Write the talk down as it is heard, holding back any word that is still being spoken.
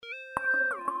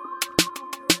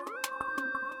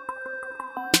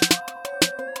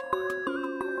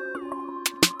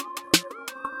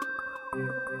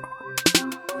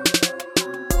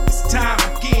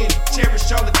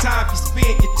cherish all the time you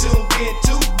spend, you tuned in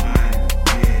to.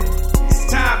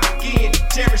 It's time again to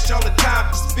cherish all the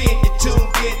time you spend, you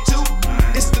tuned in to.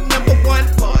 It's the number one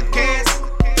podcast.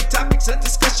 The topics of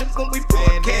discussion when we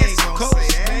broadcast.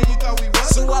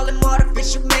 So all them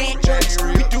artificial man jokes,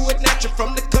 we do it natural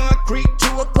from the concrete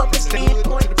to a public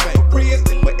standpoint. For real,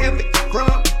 wherever you're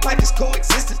from, life is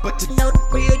coexistence, but to know the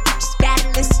real, you just gotta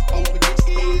listen.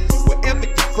 Wherever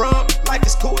you're from, life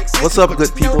is coexistence. What's up,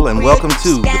 good people, and welcome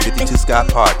to the 52 Scott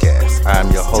Podcast. I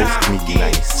am your host,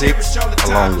 Meaky96,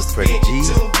 along with Freddie G,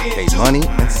 K Money,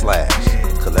 and Slash.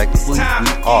 Collectively, we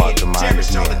are the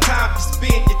Minded Men.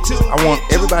 I want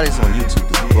everybody that's on YouTube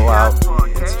to go out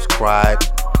and subscribe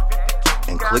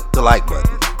and click the like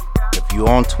button. If you're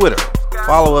on Twitter,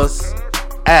 follow us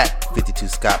at 52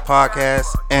 Scott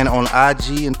Podcast, and on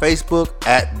IG and Facebook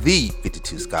at the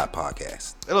 52 Scott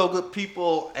Podcast. Hello, good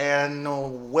people,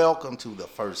 and welcome to the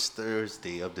first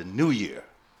Thursday of the new year.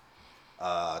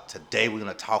 Today we're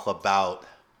going to talk about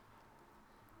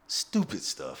stupid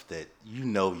stuff that you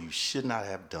know you should not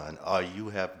have done or you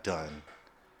have done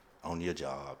on your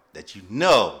job that you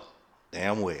know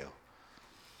damn well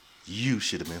you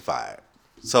should have been fired.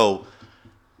 So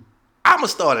I'm going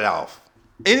to start it off.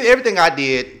 Everything I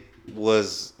did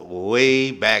was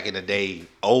way back in the day,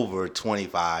 over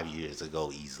 25 years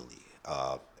ago easily.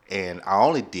 And I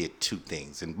only did two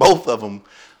things, and both of them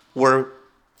were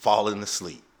falling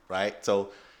asleep, right? So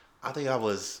I think I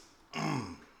was,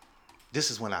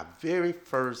 this is when I very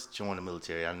first joined the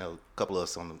military. I know a couple of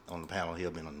us on the panel here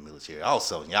have been on the military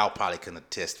also, and y'all probably can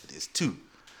attest to this too.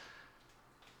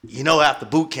 You know, after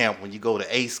boot camp, when you go to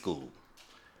A school,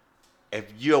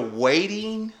 if you're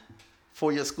waiting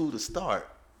for your school to start,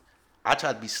 I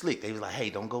tried to be slick. They was like, hey,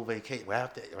 don't go vacation. Right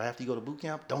after you go to boot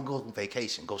camp, don't go on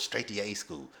vacation. Go straight to your A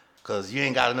school. Because you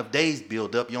ain't got enough days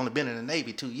built up. You only been in the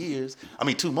Navy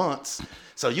 2 months.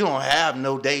 So you don't have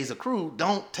no days accrued.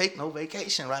 Don't take no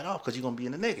vacation right off because you're going to be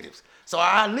in the negatives. So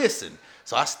I listened.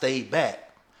 So I stayed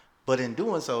back. But in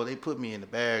doing so, they put me in the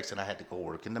barracks and I had to go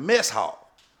work in the mess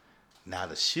hall. Now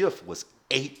the shift was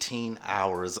 18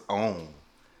 hours on,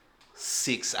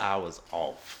 6 hours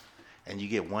off. And you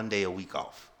get 1 day a week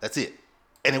off. That's it.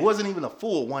 And it wasn't even a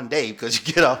full 1 day because you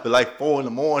get up at like 4 in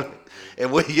the morning.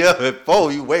 And when you're up at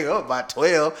 4, you wake up by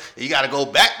 12. And you got to go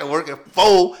back to work at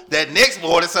 4 that next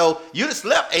morning. So you just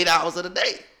slept 8 hours of the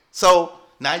day. So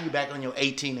now you're back on your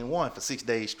 18 and 1 for 6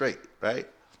 days straight, right?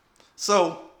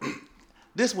 So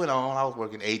this went on. I was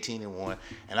working 18 and 1.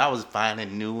 And I was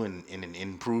finding new and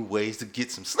improved ways to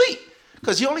get some sleep.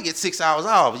 Because you only get 6 hours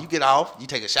off. You get off, you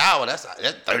take a shower. That's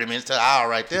 30 minutes to an hour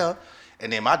right there.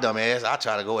 And then my dumb ass, I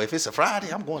try to go, if it's a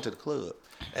Friday, I'm going to the club.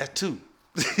 That's 2.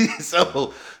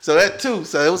 so that's 2.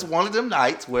 So it was one of them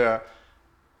nights where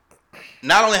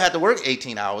not only had to work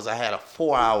 18 hours, I had a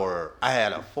 4-hour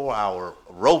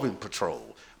roving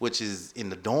patrol, which is in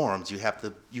the dorms. You have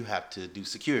to do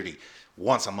security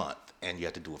once a month, and you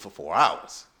have to do it for 4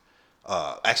 hours.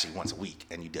 Actually once a week,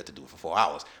 and you get to do it for 4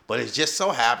 hours. But it just so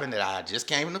happened that I just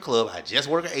came in the club, I just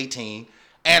worked at 18,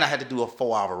 and I had to do a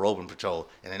 4-hour roving patrol.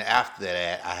 And then after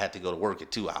that, I had to go to work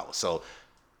at 2 hours. So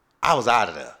I was out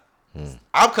of there.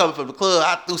 I'm coming from the club.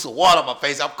 I threw some water on my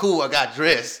face. I'm cool. I got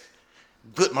dressed,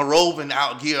 put my roving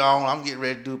out gear on. I'm getting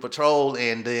ready to do patrol.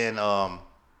 And then I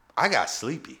got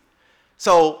sleepy.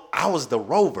 So I was the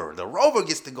rover. The rover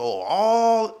gets to go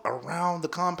all around the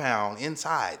compound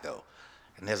inside, though.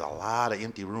 And there's a lot of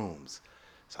empty rooms.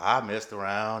 So I messed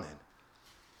around and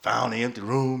found the empty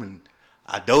room, and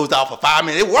I dozed off for 5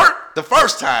 minutes. It worked the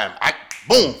first time.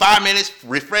 5 minutes,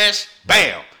 refresh,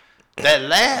 bam. That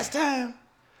last time,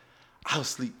 I was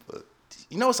asleep.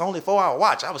 It's only a 4-hour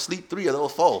watch. I was asleep 3 of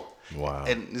those 4. Wow.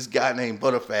 And this guy named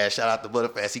Butterfast, shout out to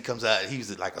Butterfast, he comes out, he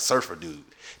was like a surfer dude.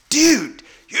 Dude,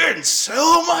 you're in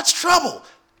so much trouble.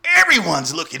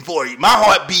 Everyone's looking for you. My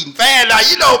heart beating fast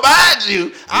now. Mind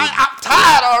you, I'm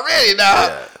tired already now.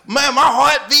 Yeah. Man, my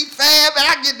heart beat fast. Man,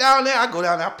 I get down there. I go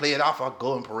down there. I play it off. I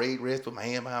go in parade rest, put my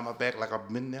hand behind my back like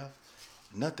I've been there.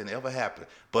 Nothing ever happened.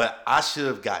 But I should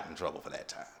have gotten in trouble for that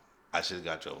time. I should have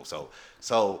got in trouble.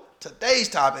 So today's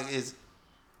topic is,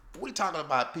 we're talking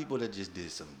about people that just did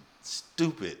some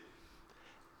stupid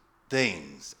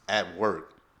things at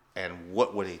work. And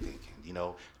what were they thinking?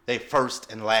 They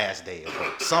first and last day of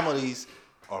work. Some of these,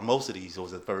 or most of these,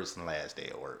 was the first and last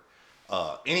day of work.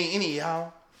 Any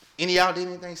of y'all did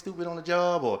anything stupid on the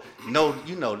job, or no?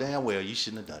 You know damn well you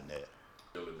shouldn't have done that.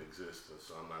 Still in existence,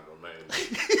 so I'm not gonna name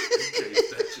it.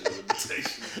 Statute of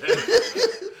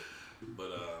limitations. But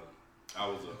I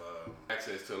was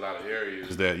access to a lot of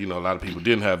areas that a lot of people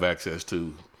didn't have access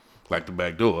to, like the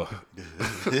back door.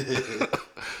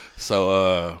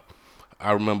 So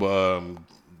I remember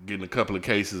getting a couple of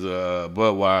cases of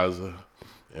Budweiser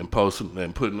and putting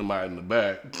them out in the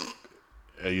back.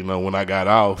 And, when I got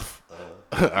off,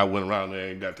 I went around there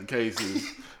and got the cases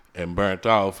and burnt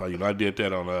off. I did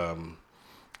that on a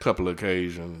couple of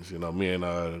occasions. Me and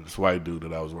this white dude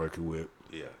that I was working with.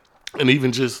 Yeah. And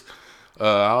even just,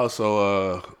 I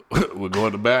also would go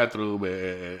in the bathroom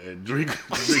and drink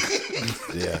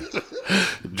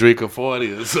drink a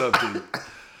 40 or something.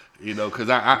 Because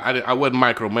I wasn't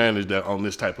micromanaged that on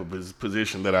this type of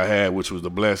position that I had, which was a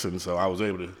blessing. So I was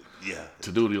able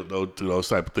to do those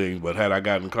type of things. But had I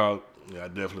gotten caught, I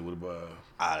definitely would have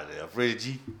out of there. Freddie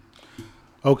G.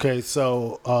 Okay,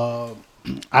 so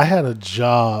I had a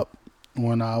job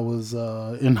when I was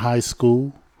in high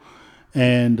school,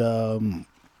 and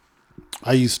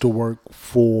I used to work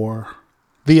for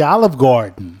the Olive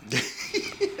Garden.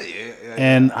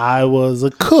 And I was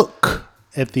a cook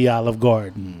at the Olive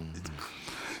Garden.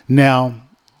 Now,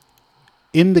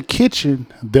 in the kitchen,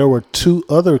 there were two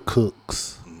other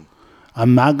cooks.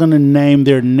 I'm not going to name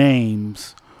their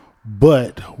names,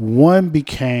 but one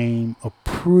became a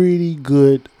pretty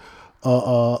good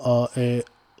a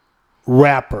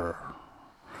rapper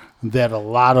that a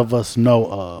lot of us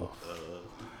know of.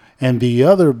 And the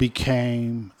other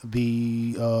became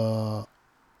the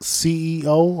CEO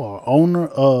or owner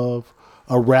of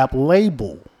a rap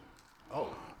label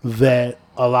that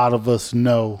a lot of us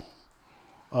know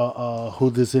who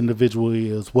this individual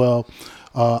is. Well,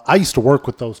 I used to work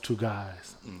with those two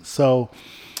guys. So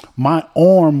my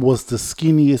arm was the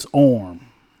skinniest arm.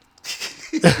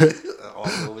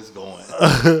 Where it's going.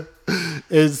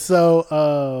 And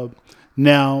so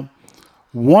now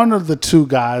one of the two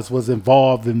guys was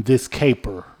involved in this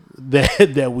caper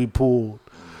that we pulled.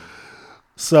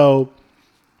 So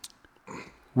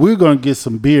we're going to get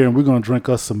some beer and we're going to drink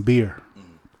us some beer.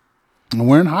 And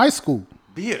we're in high school.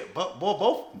 Beer,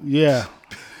 both. Yeah.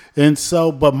 And so,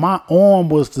 but my arm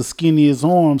was the skinniest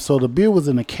arm, so the beer was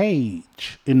in a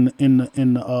cage in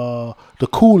the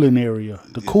cooling area,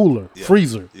 the cooler,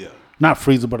 freezer. Yeah. Not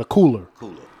freezer, but a cooler.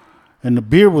 And the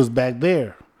beer was back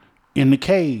there in the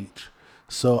cage.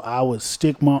 So I would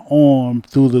stick my arm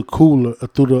through the cooler,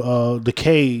 through the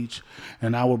cage,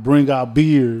 and I would bring out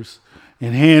beers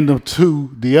and hand them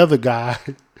to the other guy.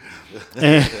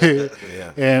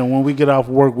 And when we get off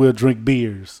work, we'll drink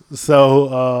beers.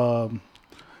 So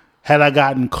had I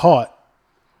gotten caught,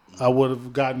 I would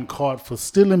have gotten caught for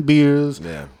stealing beers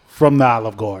from the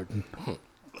Olive Garden.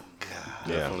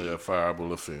 definitely a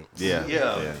fireable offense.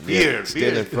 Beer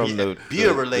stealing from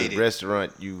the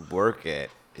restaurant you work at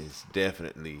is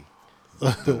definitely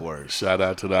the worst. Shout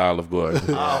out to the Olive Garden.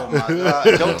 Oh my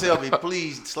God! Don't tell me,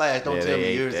 please, don't tell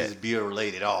me yours is beer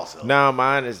related also. No,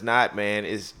 mine is not, man.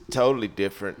 It's totally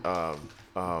different.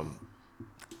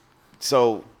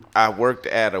 So I worked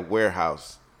at a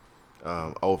warehouse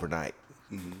overnight,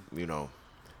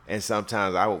 and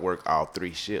sometimes I would work all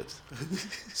 3 shifts.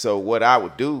 So what I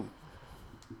would do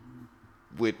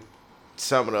with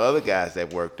some of the other guys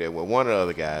that worked there, with one of the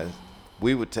other guys,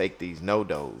 we would take these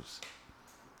no-dos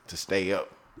to stay up,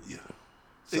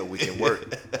 so we can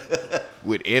work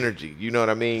with energy. You know what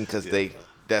I mean? Because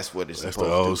that's what it's supposed to.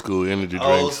 That's the old school energy drinks.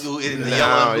 Old school energy. The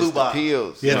yellow and blue box.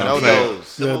 Pills. Yeah, the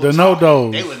no-dos. The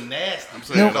no-dos. They were nasty. I'm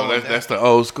saying that's the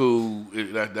old school.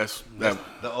 That's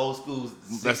the old school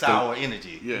 6-hour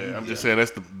energy. Yeah, I'm just saying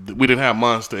we didn't have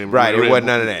Monster. And right, it wasn't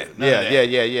none of that.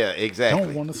 Yeah, exactly.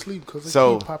 Don't want to sleep because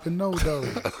they keep popping no-dos.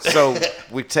 So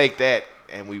we take that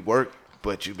and we work.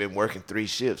 But you've been working 3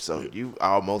 shifts, so you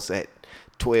almost at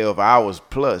 12 hours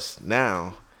plus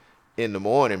now in the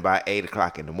morning by 8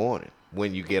 o'clock in the morning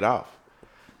when you get off.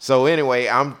 So anyway,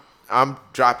 I'm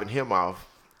dropping him off,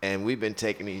 and we've been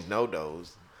taking these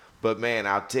no-dos. But man,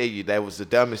 I'll tell you, that was the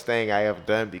dumbest thing I ever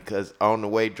done, because on the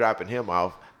way dropping him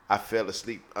off, I fell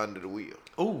asleep under the wheel.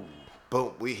 Ooh.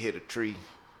 Boom, we hit a tree,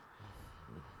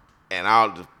 and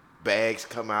all the bags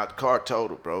come out, car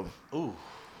totaled, bro. Ooh.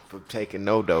 From taking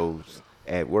no-dos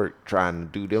at work, trying to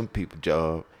do them people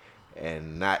job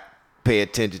and not pay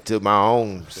attention to my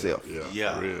own self.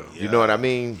 You know what I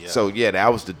mean? Yeah. So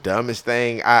that was the dumbest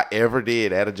thing I ever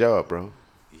did at a job, bro.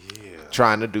 Yeah.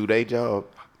 Trying to do their job.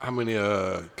 How many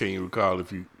can you recall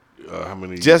if you how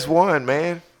many? Just one,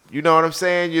 man. You know what I'm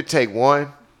saying? You take one.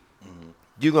 Mm-hmm.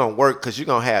 You're going to work because you're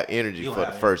going to have energy for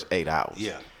the first 8 hours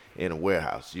in a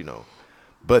warehouse,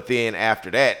 But then after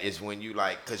that is when you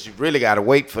because you really got to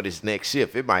wait for this next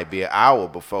shift. It might be an hour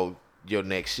before your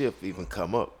next shift even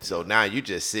come up. So now you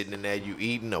just sitting in there, you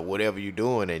eating or whatever you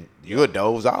doing, and you'll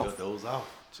doze off.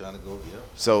 Trying to go,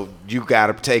 So you got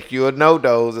to take you a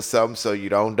no-doze or something so you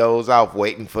don't doze off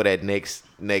waiting for that next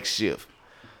shift.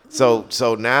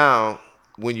 So now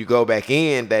when you go back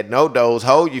in, that no-dose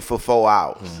hold you for 4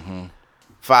 hours,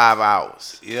 5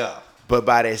 hours. Yeah. But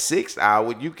by that 6th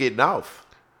hour, you getting off.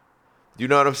 You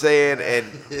know what I'm saying? And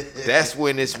that's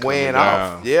when it's wearing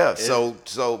off. Yeah.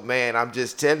 So man, I'm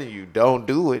just telling you, don't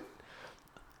do it.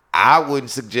 I wouldn't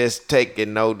suggest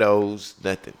taking no-dose,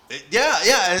 nothing.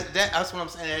 Yeah. That's what I'm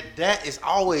saying. That is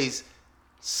always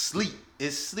sleep.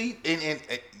 It's sleep. And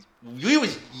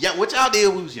what y'all did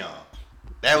when we was young.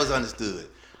 That was understood.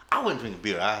 I wouldn't drink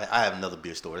beer. I have another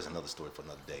beer story. That's another story for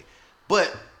another day.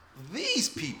 But these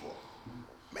people,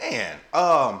 man,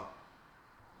 I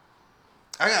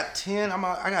got 10.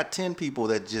 I got 10 people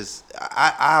that just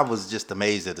I was just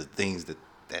amazed at the things that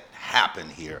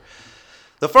happened here.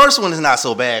 The first one is not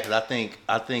so bad because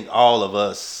I think all of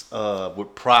us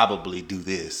would probably do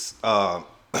this. There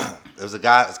was a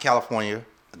guy in California.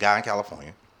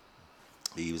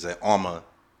 He was an armor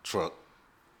truck,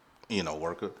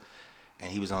 worker,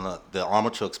 and he was on the armor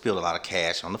truck spilled a lot of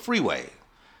cash on the freeway.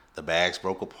 The bags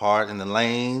broke apart in the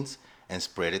lanes and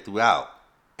spread it throughout,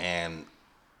 and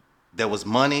there was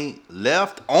money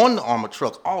left on the armor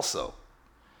truck also.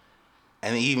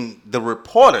 And even the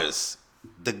reporters,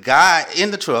 the guy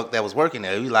in the truck that was working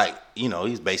there, he was like,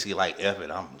 he's basically like, F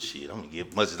it, I'm gonna give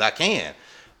as much as I can.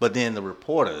 But then the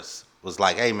reporters was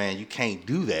like, hey man, you can't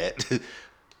do that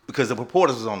because the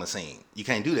reporters was on the scene. You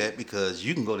can't do that because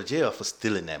you can go to jail for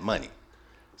stealing that money.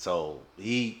 So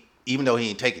even though he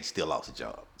didn't take it, he still lost his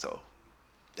job. So,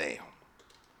 damn.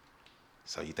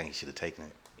 So you think he should have taken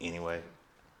it anyway?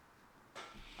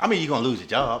 I mean, you're going to lose your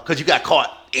job because you got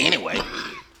caught anyway.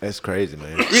 That's crazy,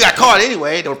 man. You got caught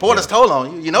anyway. The reporters told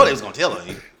on you. You know they was going to tell on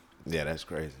you. Yeah, that's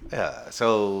crazy. Yeah,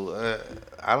 so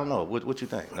I don't know. What you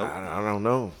think? Nope. I don't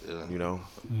know.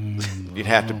 You'd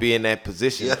have to be in that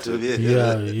position. Yeah,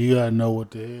 you got to know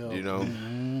what the hell.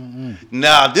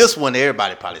 Now, this one,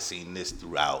 everybody probably seen this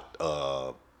throughout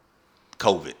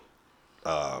COVID.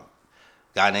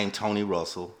 Guy named Tony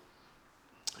Russell.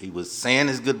 He was saying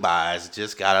his goodbyes,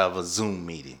 just got out of a Zoom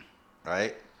meeting,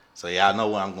 right? So y'all know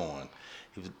where I'm going.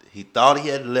 He thought he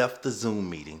had left the Zoom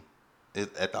meeting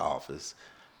at the office,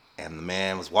 and the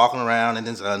man was walking around in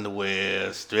his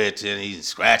underwear, stretching, he's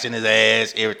scratching his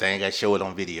ass, everything. I show it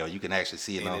on video. You can actually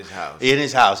see it in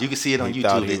his house. You can see it on YouTube. He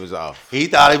thought he was off. He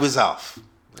thought he was off.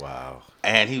 Wow.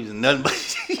 And he was nothing but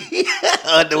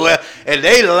underwear. And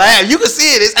they laugh. You can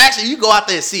see it. It's actually, you go out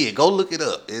there and see it. Go look it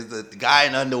up. It's the guy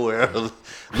in underwear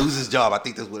loses his job. I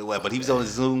think that's what it was. But he was on a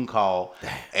Zoom call.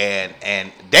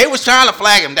 And they was trying to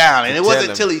flag him down. And it wasn't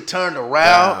until he turned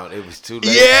around. It was too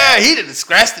late. Yeah, he didn't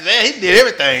scratch the man. He did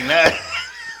everything. Now.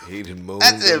 He didn't move.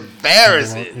 That's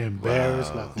embarrassing.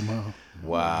 Embarrassed like a mother.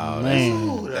 Wow,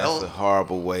 Man. that's a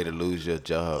horrible way to lose your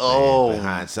job, man,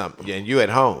 behind something. And you at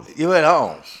home. You at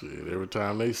home. Shit, every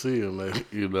time they see him, Yeah,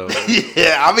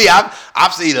 I mean,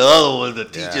 I've seen the other ones, the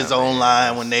teachers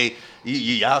online when they,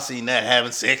 y'all seen that,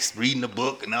 having sex, reading the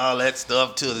book and all that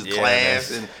stuff to the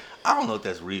class. And I don't know if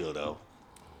that's real, though.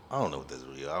 I don't know if that's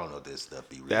real. I don't know if this stuff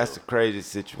be real. That's a crazy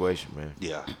situation, man.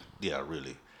 Yeah,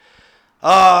 really.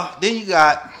 Then you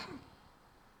got...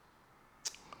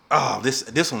 Oh,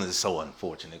 this one is so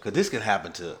unfortunate because this can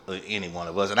happen to any one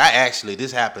of us. And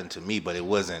this happened to me, but it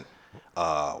wasn't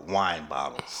wine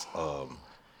bottles.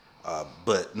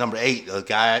 But number 8, a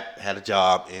guy had a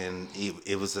job, and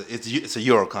it's a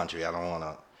Euro country. I don't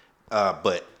want to,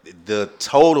 but the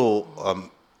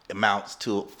total amounts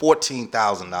to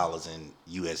 $14,000 in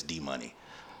USD money.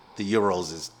 The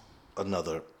euros is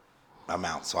another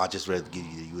amount, so I just rather give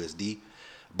you the USD.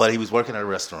 But he was working at a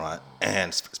restaurant,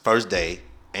 and first day.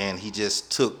 And he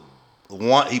just took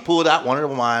he pulled out one of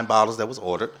the wine bottles that was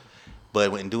ordered,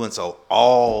 but in doing so,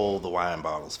 all the wine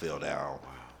bottles fell down.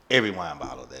 Every wine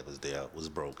bottle that was there was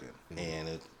broken,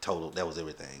 and that was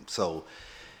everything. So,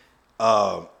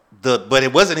 but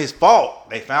it wasn't his fault.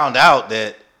 They found out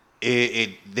that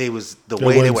they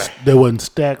wasn't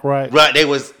stacked right. Right, they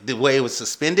was the way it was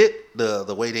suspended,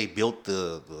 the way they built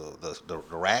the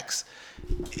racks.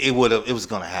 It was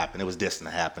gonna happen. It was destined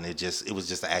to happen. It was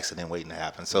just an accident waiting to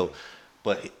happen. So,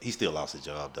 but he still lost his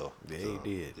job though. Yeah, he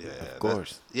did. Yeah, of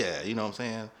course. Yeah, you know what I'm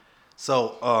saying.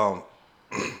 So,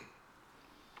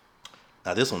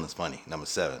 now this one is funny. Number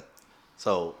 7.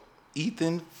 So,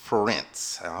 Ethan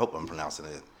Ferentz, I hope I'm pronouncing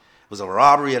it, was a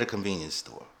robbery at a convenience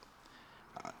store,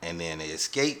 and then they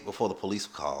escaped before the police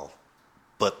were called.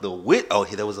 But there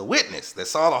was a witness that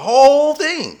saw the whole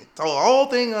thing.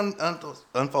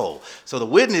 Unfold. So the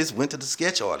witness went to the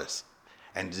sketch artist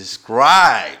and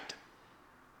described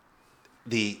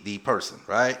the person,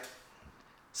 right?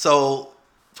 So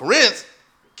Ferenc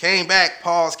came back.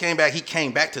 He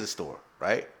came back to the store,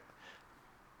 right?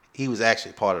 he was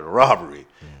actually part of the robbery.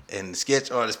 And the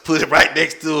sketch artist put it right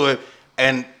next to him.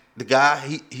 And the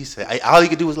guy, he said, all he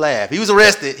could do was laugh. He was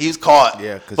arrested. He was caught.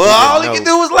 Yeah, but all he could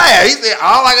do was laugh. He said,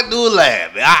 all I could do is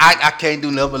laugh. I can't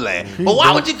do nothing but laugh. But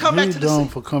why would you come back to the scene?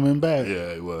 for coming back.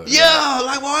 Yeah, it was. Yeah,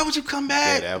 like why would you come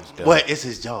back? Yeah, that was dumb. But it's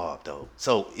his job though.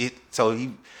 So he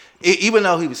even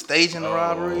though he was staging the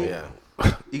robbery, Yeah.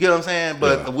 you get what I'm saying?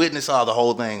 But the witness saw the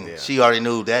whole thing. Yeah. She already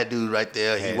knew that dude right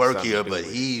there. He Had worked something here, to do but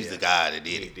with it. he's the guy that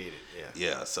did He it. did it.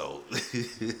 Yeah, so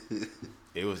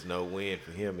It was no win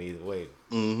for him either way.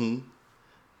 man,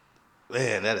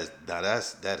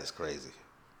 that is crazy.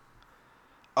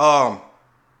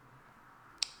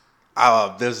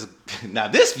 There's now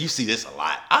this you see this a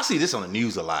lot. I see this on the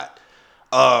news a lot.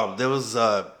 There was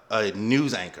a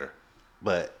news anchor,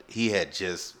 but he had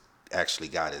just actually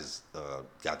got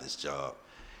this job,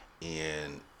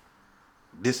 and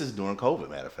this is during COVID,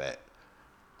 matter of fact,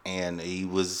 and he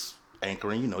was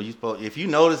anchoring. You know, if you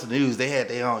notice the news,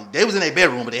 they was in their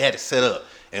bedroom, but they had it set up,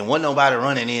 and wasn't nobody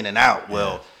running in and out.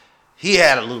 Well, he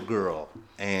had a little girl,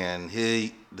 and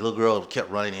the little girl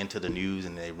kept running into the news,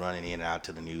 and they running in and out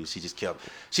to the news.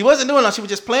 She wasn't doing nothing. She was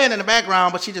just playing in the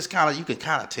background, but she just you can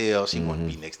kind of tell she wanted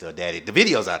to be next to her daddy. The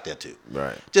video's out there too.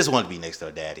 Right. Just wanted to be next to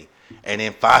her daddy. And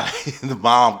then finally, the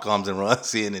mom comes and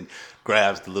runs in and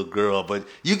grabs the little girl. But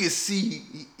you can see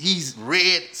he's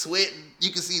red, sweating. You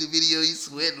can see the video. He's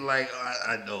sweating like,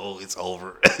 I know it's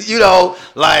over. You know,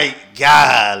 like,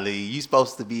 golly, you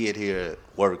supposed to be in here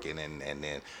working. And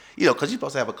then, you know, because you're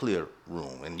supposed to have a clear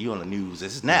room. And you on the news.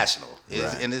 It's national.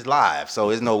 And it's live.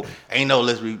 So ain't no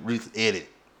let's re-edit.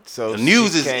 So the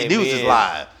news is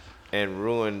live. And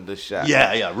ruined the shot.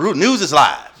 Yeah. News is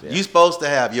live. Yeah. You're supposed to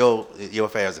have your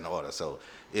affairs in order. So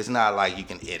it's not like you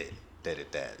can edit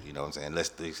that. You know what I'm saying?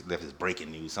 Unless it's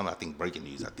breaking news. I think breaking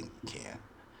news, I think you can.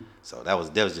 So that was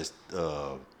just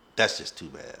that's just too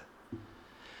bad.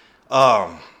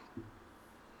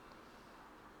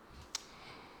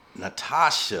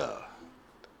 Natasha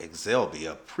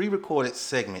Exelby, a pre-recorded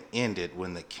segment ended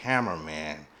when the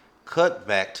cameraman cut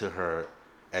back to her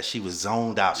as she was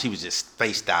zoned out. She was just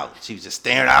spaced out. She was just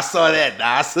staring. I saw that.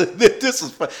 I said, this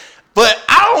was fun. But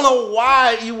I don't know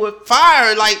why you would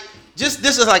fire. Like, this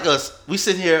is like us. We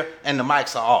sit here and the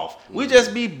mics are off. We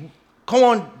just be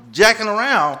jacking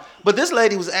around. But this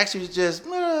lady was actually just,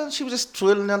 she was just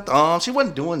twiddling her thumbs. She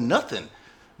wasn't doing nothing.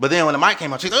 But then when the mic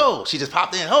came on, she just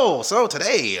popped in. Oh, so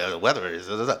today, weather is,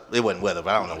 it wasn't weather,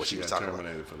 but I don't know what she was talking about.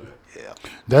 For that. Yeah.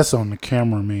 That's on the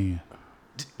cameraman.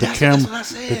 That's what I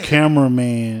said.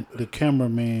 The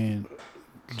cameraman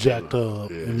jacked up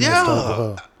and messed up with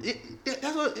her.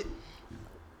 That's what.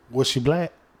 Was she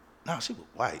black? No, she was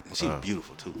white, and she was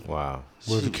beautiful too. Wow.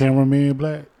 Was the cameraman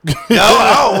black? No,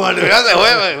 I don't wonder. I said,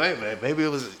 wait, maybe it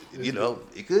was.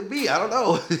 It could be. I don't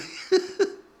know.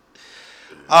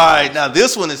 All right, now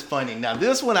this one is funny. Now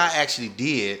this one I actually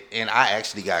did, and I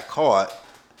actually got caught,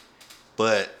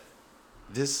 but.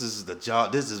 This is the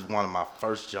job. This is one of my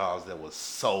first jobs that was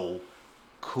so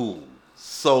cool.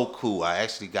 So cool. I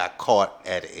actually got caught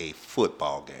at a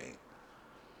football game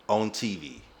on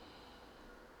TV.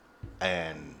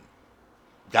 And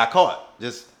got caught.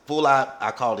 Just full out.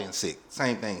 I called in sick.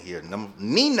 Same thing here.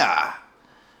 Nina.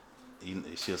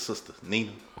 She's your sister.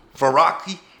 Nina.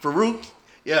 Farouk.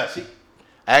 Yeah,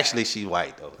 she's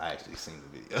white though. I actually seen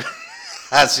the video.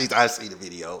 I seen the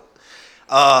video.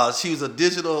 She was a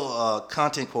digital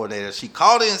content coordinator. She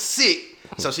called in sick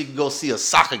so she could go see a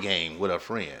soccer game with her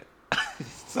friend.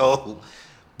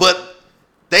 But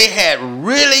they had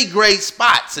really great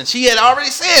spots. And she had already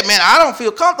said, man, I don't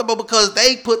feel comfortable because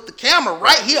they put the camera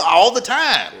right here all the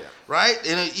time. Yeah. Right?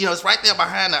 And, it's right there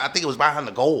I think it was behind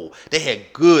the goal. They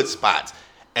had good spots.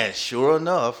 And sure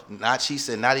enough, not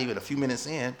even a few minutes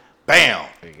in, bam.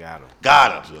 They got him.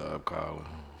 Got him. Good job, Colin.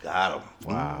 Got him.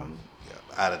 Wow.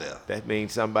 Out of there. That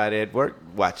means somebody at work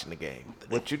watching the game.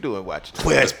 What you doing watching the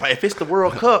Well, game? if it's the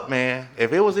World Cup, man,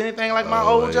 if it was anything like my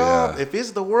old job, if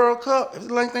it's the World Cup, if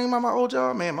it's anything like my old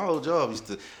job, man, my old job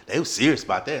they were serious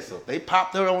about that. So if they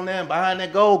popped her on there and behind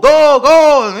that goal,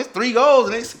 and it's 3 goals,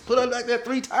 and they put her like that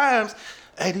 3 times.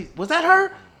 Hey, was that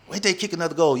her? Wait, they kick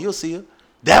another goal, you'll see her.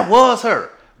 That was her.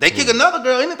 They kick another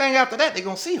girl, anything after that, they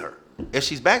gonna see her. If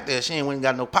she's back there, she ain't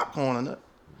got no popcorn or nothing.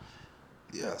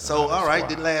 Yeah, so all right,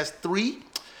 the last 3.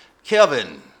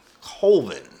 Kevin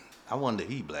Colvin. I wonder if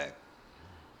he black.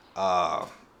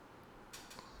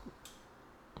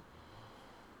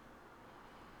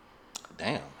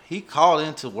 Damn. He called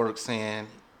into work saying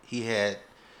he had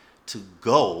to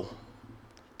go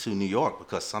to New York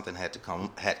because something had come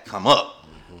up.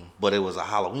 Mm-hmm. But it was a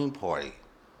Halloween party,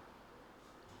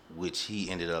 which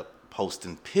he ended up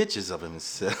posting pictures of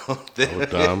himself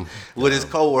dumb. with his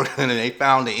coworker, and they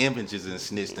found the images and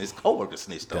snitched. His coworker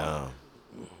snitched on him. Dumb.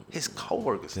 His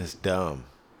coworkers. That's dumb.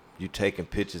 You taking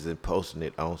pictures and posting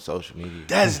it on social media.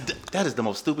 That is the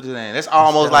most stupid thing. That's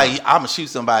almost like I'm gonna shoot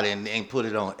somebody and put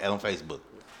it on Facebook.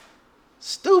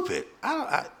 Stupid.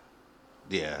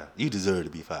 Yeah, you deserve to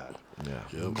be fired.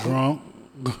 Yeah. Drunk.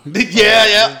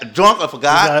 yeah. Drunk or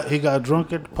forgot. He got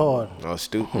drunk at the party. Oh,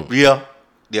 stupid. Yeah.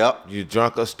 Yep. You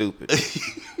drunk or stupid?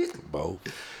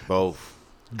 Both.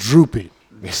 Droopy.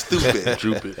 Stupid.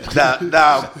 Stupid.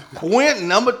 Now, Quentin,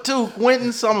 number 2,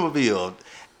 Quentin Somerville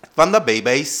from the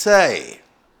BBC.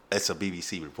 It's a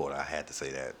BBC reporter. I had to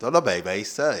say that. So the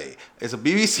BBC. It's a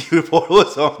BBC reporter who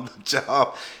was on the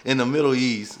job in the Middle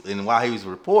East, and while he was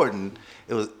reporting,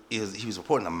 he was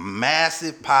reporting a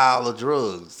massive pile of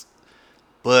drugs,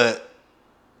 but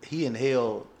he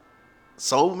inhaled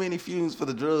so many fumes for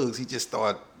the drugs, he just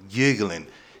started giggling,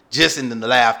 just in the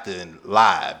laughter and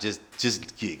live, just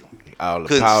giggling. All the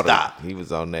Couldn't powder. stop. He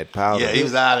was on that powder. Yeah, he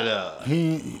was out of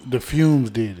there. The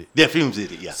fumes did it. The fumes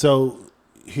did it, yeah. So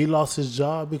he lost his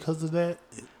job because of that.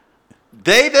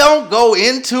 They don't go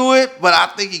into it, but I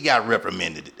think he got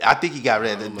reprimanded. I think he got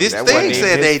reprimanded. This That thing wasn't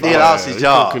said his they fault. did lost his He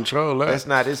job. couldn't control that. That's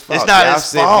not his fault. It's not Y'all his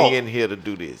sent fault. me in here to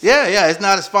do this. Yeah, it's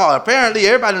not his fault. Apparently,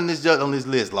 everybody on this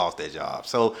list lost their job.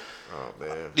 So, Oh,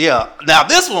 man. yeah. Now,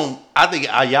 this one, I think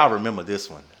y'all remember this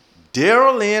one.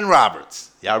 Daryl Lynn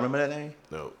Roberts. Y'all remember that name?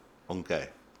 No. Okay.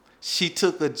 She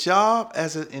took a job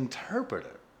as an interpreter.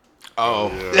 Oh.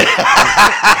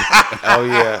 Oh,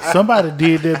 yeah. Somebody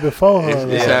did that before her.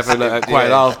 It's though. happened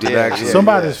quite often, actually.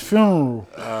 Somebody's funeral.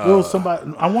 It was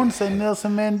somebody. I want to say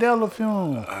Nelson Mandela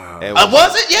funeral.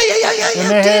 Was it? Yeah.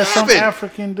 And they had some happened.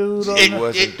 African dude on It- there.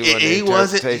 wasn't doing the he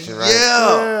wasn't. interpretation right.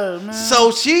 Yeah. Yeah, man.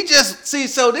 So she just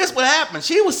so this what happened.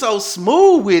 She was so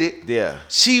smooth with it. Yeah.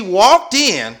 She walked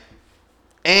in,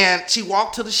 and she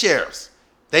walked to the sheriff's.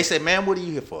 They said, "Ma'am, what are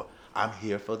you here for?" "I'm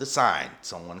here for the sign.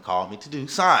 Someone called me to do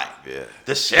sign." Yeah.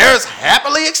 The sheriffs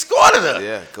happily escorted her.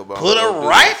 Yeah, come on. Put her Go do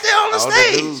right it. there on the On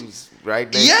stage. news, right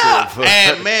next Yeah, to her.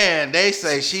 and man, they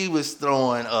say she was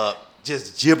throwing up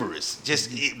just gibberish, just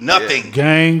nothing.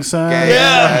 Gang sign.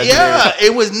 Gang. Yeah,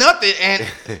 it was nothing. And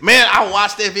man, I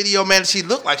watched that video, man. She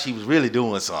looked like she was really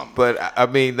doing something. But, I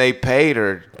mean, they paid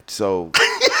her, so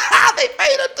They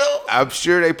paid her too. I'm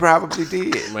sure they probably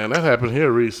did. Man, that happened here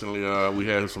recently. We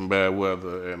had some bad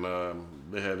weather, and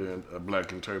they had a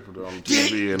black interpreter on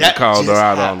TV, and they that called her just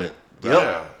out happened. on it.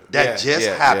 Yep. That Yeah, just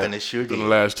yeah, happened. yeah. It sure In the did.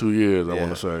 last 2 years, I Yeah.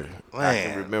 want to say. I can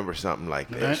Man. remember something like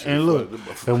that. And look,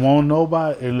 it won't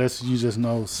nobody, unless you just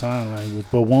know sign language,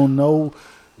 but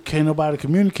can't nobody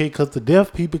communicate because the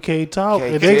deaf people can't talk.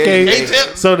 Can't And they tell can't, you. Can't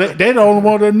tell. so they don't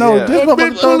want to know. Yeah. This That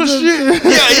bitch motherfucker full of does shit.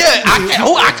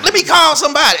 Yeah. Let me call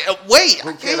somebody. Wait.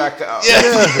 I Can can't. I call?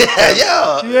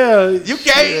 Yeah. Yeah. You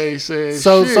can't. They said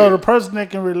So shit. the person that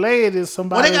can relay it is Well,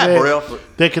 somebody they got braille for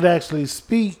that could actually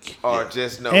speak Or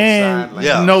just no and sign language.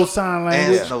 Yeah. no sign and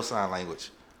language. no sign language.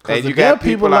 Because And the you got deaf people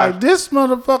people like out- this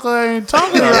motherfucker ain't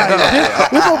talking like this.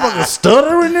 This motherfucker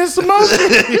stuttering and some other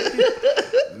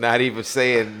shit. Not even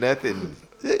saying nothing.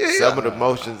 Some of the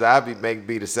motions I be making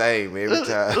be the same every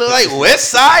time. Look like West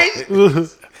Side.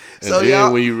 And So then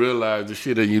y'all, when you realize the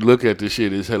shit and you look at the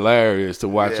shit, it's hilarious to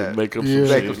watch Yeah. it make up Yeah. some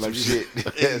Make shit. up some Like, shit.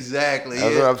 exactly.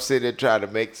 That's Yeah. what I'm sitting there trying to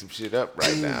make some shit up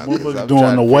right now. 'cause Motherfucker I'm doing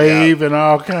trying the to figure wave and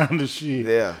all kind of shit.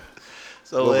 out- Yeah.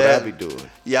 So What would I be doing?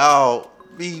 y'all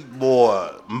be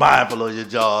more mindful of your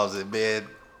jobs and man,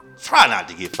 try not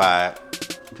to get fired.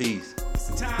 Peace.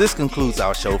 This concludes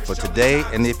our show for today,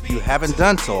 and if you haven't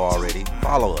done so already,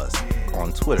 follow us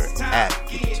on Twitter at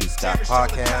 52 Scott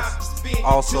Podcast,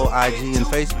 also IG and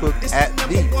Facebook at the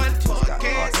 52 Scott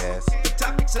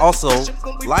Podcast. Also,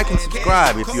 like and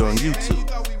subscribe if you're on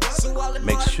YouTube.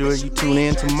 Make sure you tune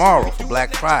in tomorrow for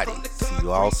Black Friday. See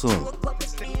you all soon.